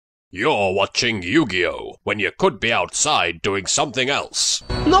You're watching Yu-Gi-Oh! When you could be outside doing something else.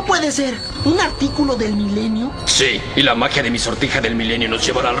 ¡No puede ser! ¿Un artículo del milenio? Sí, y la magia de mi sortija del milenio nos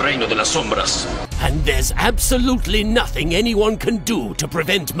llevará al reino de las sombras. And there's absolutely nothing anyone can do to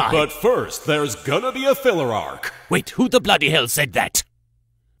prevent my... But first, there's gonna be a filler arc. Wait, who the bloody hell said that?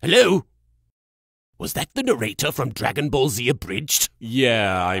 Hello? Was that the narrator from Dragon Ball Z Abridged?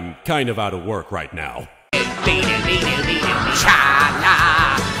 Yeah, I'm kind of out of work right now.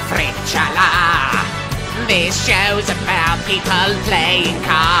 Chala, frichala. This show's about people playing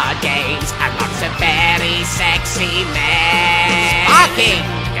card games and lots of very sexy men. Sparking!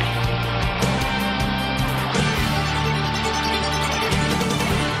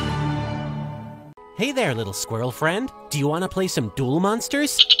 Hey there, little squirrel friend. Do you want to play some Duel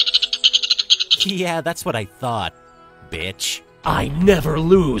Monsters? Yeah, that's what I thought, bitch. I never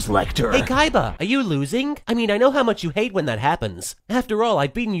lose, Lecter. Hey, Kaiba, are you losing? I mean, I know how much you hate when that happens. After all,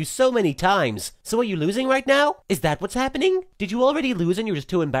 I've beaten you so many times. So are you losing right now? Is that what's happening? Did you already lose and you're just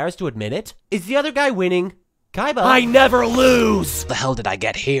too embarrassed to admit it? Is the other guy winning? Kaiba? I never lose! The hell did I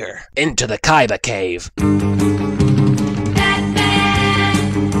get here? Into the Kaiba cave.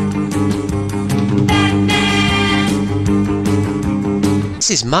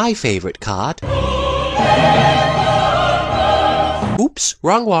 This is my favorite card. Oops,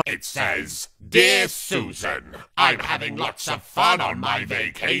 wrong one. It says, Dear Susan, I'm having lots of fun on my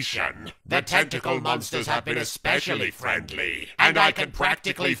vacation. The tentacle monsters have been especially friendly, and I can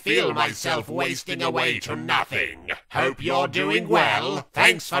practically feel myself wasting away to nothing. Hope you're doing well.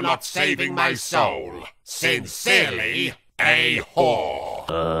 Thanks for not saving my soul. Sincerely, a whore.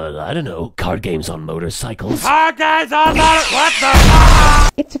 I don't know. Card games on motorcycles. Card games on motorcycles? What the?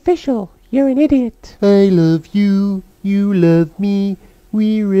 It's official. You're an idiot. I love you. You love me.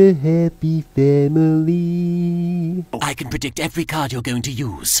 We're a happy family. I can predict every card you're going to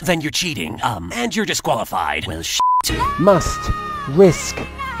use. Then you're cheating. And you're disqualified. Well, shit. Must risk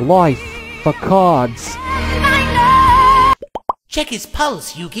life for cards. Check his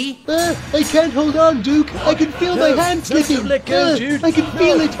pulse, Yugi. I can't hold on, Duke. I can feel my hand slipping. Let go, dude. I can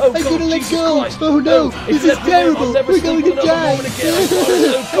feel it. Oh, I'm gonna let Jesus go. Christ. Oh no, this is terrible. We're going to die.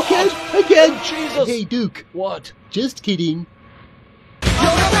 I can't. Jesus. Hey, Duke. What? Just kidding. You're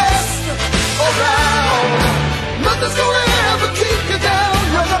the best around. Nothing's gonna ever keep you down.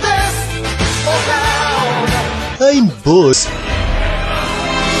 You're the best around. I'm boss.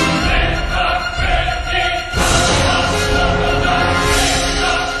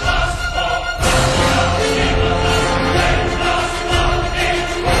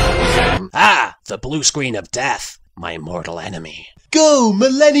 Ah, the blue screen of death, my mortal enemy. Go,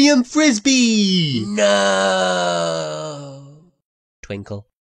 Millennium Frisbee! No. Twinkle.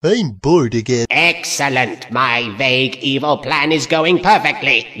 I'm bored again. Excellent. My vague evil plan is going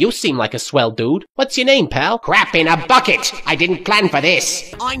perfectly. You seem like a swell dude. What's your name, pal? Crap in a bucket. I didn't plan for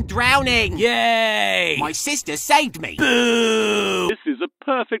this. I'm drowning. Yay! My sister saved me. Boo! This is a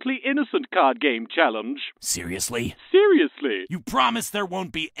perfectly innocent card game challenge. Seriously? Seriously. You promise there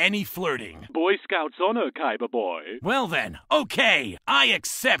won't be any flirting? Boy Scouts honor, Kaiba boy. Well then, okay. I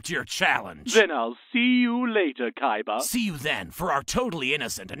accept your challenge. Then I'll see you later, Kaiba. See you then for our totally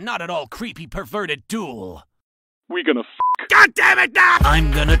innocent and not at all creepy perverted duel. We gonna f***. God damn it now!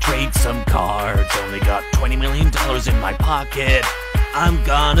 I'm gonna trade some cards. Only got $20 million in my pocket. I'm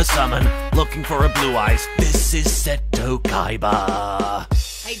gonna summon, looking for a blue eyes. This is Seto Kaiba.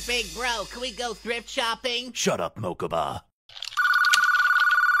 Hey, big bro, can we go thrift shopping? Shut up, Mokuba.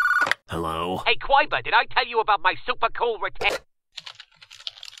 Hello? Hey, Kaiba, did I tell you about my super cool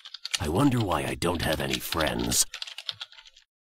I wonder why I don't have any friends.